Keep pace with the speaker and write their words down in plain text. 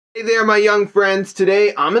Hey there, my young friends.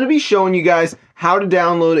 Today I'm going to be showing you guys how to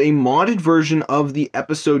download a modded version of the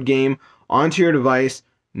episode game onto your device.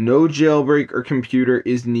 No jailbreak or computer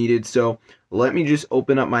is needed. So let me just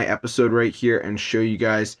open up my episode right here and show you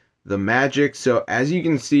guys the magic. So as you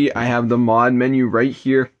can see, I have the mod menu right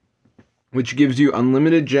here, which gives you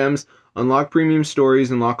unlimited gems, unlock premium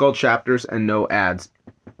stories, unlock all chapters, and no ads.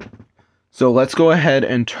 So let's go ahead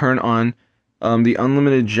and turn on the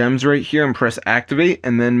unlimited gems right here and press activate,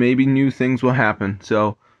 and then maybe new things will happen.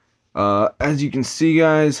 So as you can see,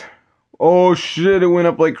 guys, oh shit, it went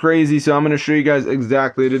up like crazy. So I'm going to show you guys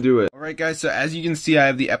exactly how to do it. Alright guys, so as you can see, I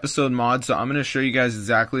have the episode mod, so I'm going to show you guys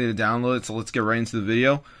exactly how to download it. So let's get right into the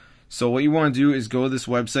video. So what you want to do is go to this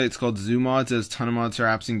website. It's called Zoo Mods. It has a ton of mods for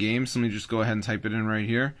apps and games. Let me just go ahead and type it in right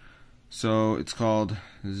here. So it's called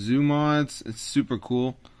Zoo Mods. It's super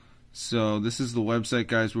cool. So this is the website,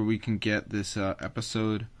 guys, where we can get this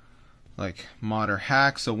episode like mod or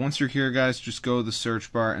hack. So once you're here, guys, just go to the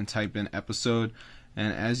search bar and type in episode,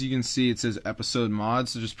 and as you can see, it says episode mod.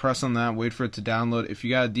 So just press on that, wait for it to download. If you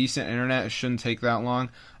got a decent internet, it shouldn't take that long.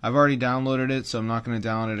 I've already downloaded it, so I'm not going to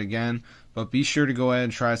download it again, but be sure to go ahead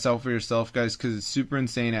and try this out for yourself, guys, because it's super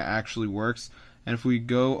insane. It actually works. And if we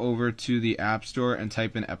go over to the App Store and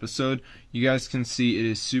type in episode, you guys can see it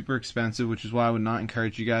is super expensive, which is why I would not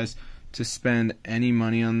encourage you guys to spend any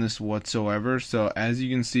money on this whatsoever. So as you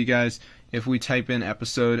can see, guys, if we type in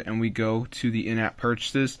episode and we go to the in-app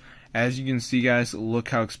purchases, as you can see, guys, look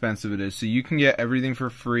how expensive it is. So you can get everything for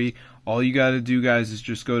free. All you got to do, guys, is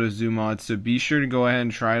just go to Zoo Mods. So be sure to go ahead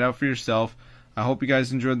and try it out for yourself. I hope you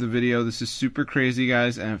guys enjoyed the video. This is super crazy,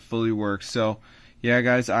 guys, and it fully works. So yeah,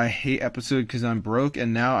 guys, I hate episode because I'm broke,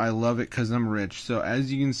 and now I love it because I'm rich. So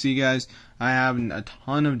as you can see, guys, I have a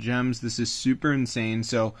ton of gems. This is super insane.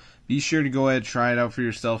 So be sure to go ahead and try it out for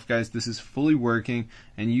yourself, guys. This is fully working,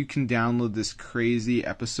 and you can download this crazy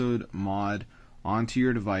episode mod onto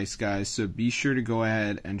your device, guys. So be sure to go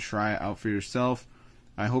ahead and try it out for yourself.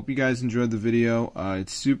 I hope you guys enjoyed the video.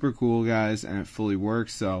 It's super cool, guys, and it fully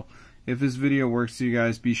works. So if this video works for you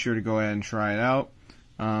guys, be sure to go ahead and try it out.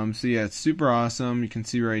 So yeah, it's super awesome. You can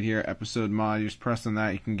see right here, episode mod. You just press on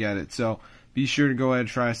that, you can get it. So be sure to go ahead and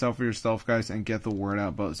try this out for yourself, guys, and get the word out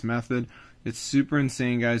about this method. It's super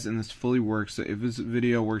insane, guys, and this fully works. So if this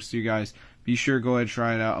video works for you guys, be sure to go ahead and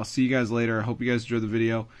try it out. I'll see you guys later. I hope you guys enjoyed the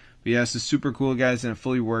video. But yeah, this is super cool, guys, and it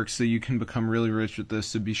fully works. So you can become really rich with this.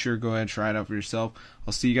 So be sure to go ahead and try it out for yourself.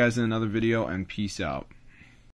 I'll see you guys in another video, and peace out.